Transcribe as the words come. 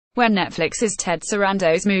when Netflix's Ted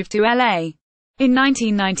Sarandos moved to LA. In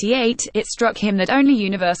 1998, it struck him that only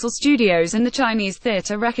Universal Studios and the Chinese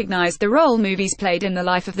theater recognized the role movies played in the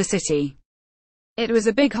life of the city. It was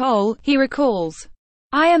a big hole, he recalls.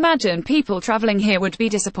 I imagine people traveling here would be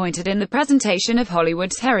disappointed in the presentation of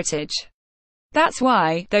Hollywood's heritage. That's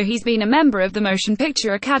why, though he's been a member of the Motion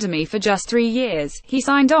Picture Academy for just 3 years, he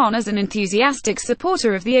signed on as an enthusiastic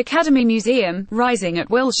supporter of the Academy Museum, rising at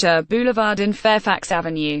Wilshire, Boulevard and Fairfax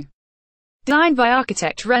Avenue. Designed by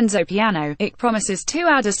architect Renzo Piano, it promises to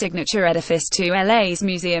add a signature edifice to LA's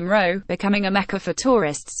Museum Row, becoming a mecca for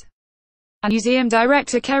tourists. And museum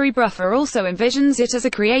director Kerry Brougher also envisions it as a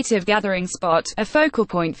creative gathering spot, a focal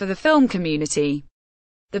point for the film community.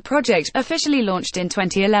 The project, officially launched in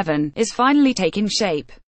 2011, is finally taking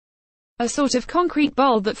shape. A sort of concrete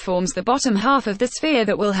bowl that forms the bottom half of the sphere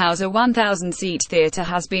that will house a 1,000-seat theater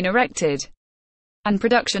has been erected. And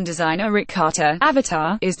production designer Rick Carter,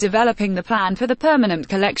 Avatar, is developing the plan for the permanent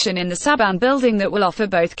collection in the Saban building that will offer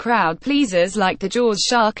both crowd pleasers like the Jaws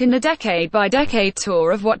shark and the decade-by-decade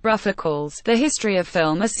tour of what Brougher calls the history of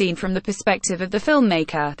film as seen from the perspective of the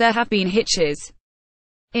filmmaker. There have been hitches.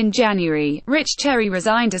 In January, Rich Cherry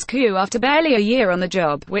resigned as COO after barely a year on the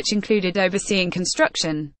job, which included overseeing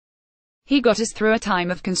construction. He got us through a time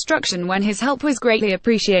of construction when his help was greatly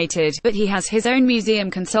appreciated, but he has his own museum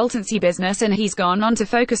consultancy business and he's gone on to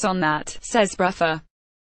focus on that, says Brougher.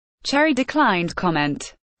 Cherry declined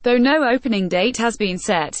comment. Though no opening date has been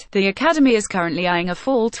set, the Academy is currently eyeing a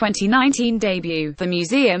fall 2019 debut. The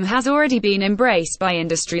museum has already been embraced by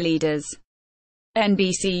industry leaders.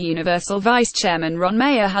 NBC Universal Vice Chairman Ron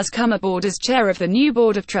Meyer has come aboard as chair of the new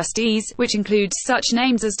Board of Trustees, which includes such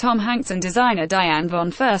names as Tom Hanks and designer Diane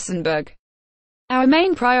von Furstenberg. Our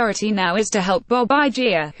main priority now is to help Bob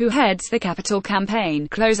Iger, who heads the Capitol campaign,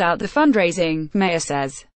 close out the fundraising, Meyer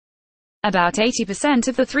says. About 80%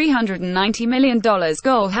 of the $390 million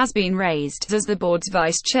goal has been raised. As the board's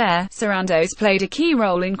vice chair, Sarandos played a key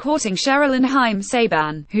role in courting Cheryl and Haim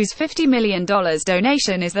Saban, whose $50 million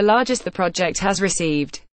donation is the largest the project has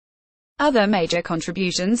received. Other major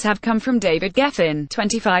contributions have come from David Geffen,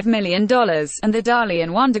 $25 million, and the Dali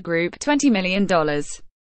and Wonder Group, $20 million.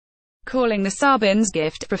 Calling the Sabins'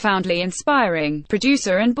 gift profoundly inspiring,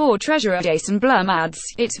 producer and board treasurer Jason Blum adds,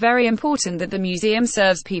 "It's very important that the museum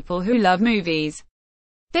serves people who love movies."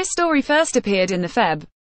 This story first appeared in the Feb.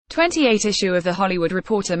 28 issue of The Hollywood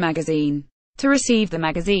Reporter magazine. To receive the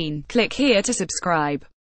magazine, click here to subscribe.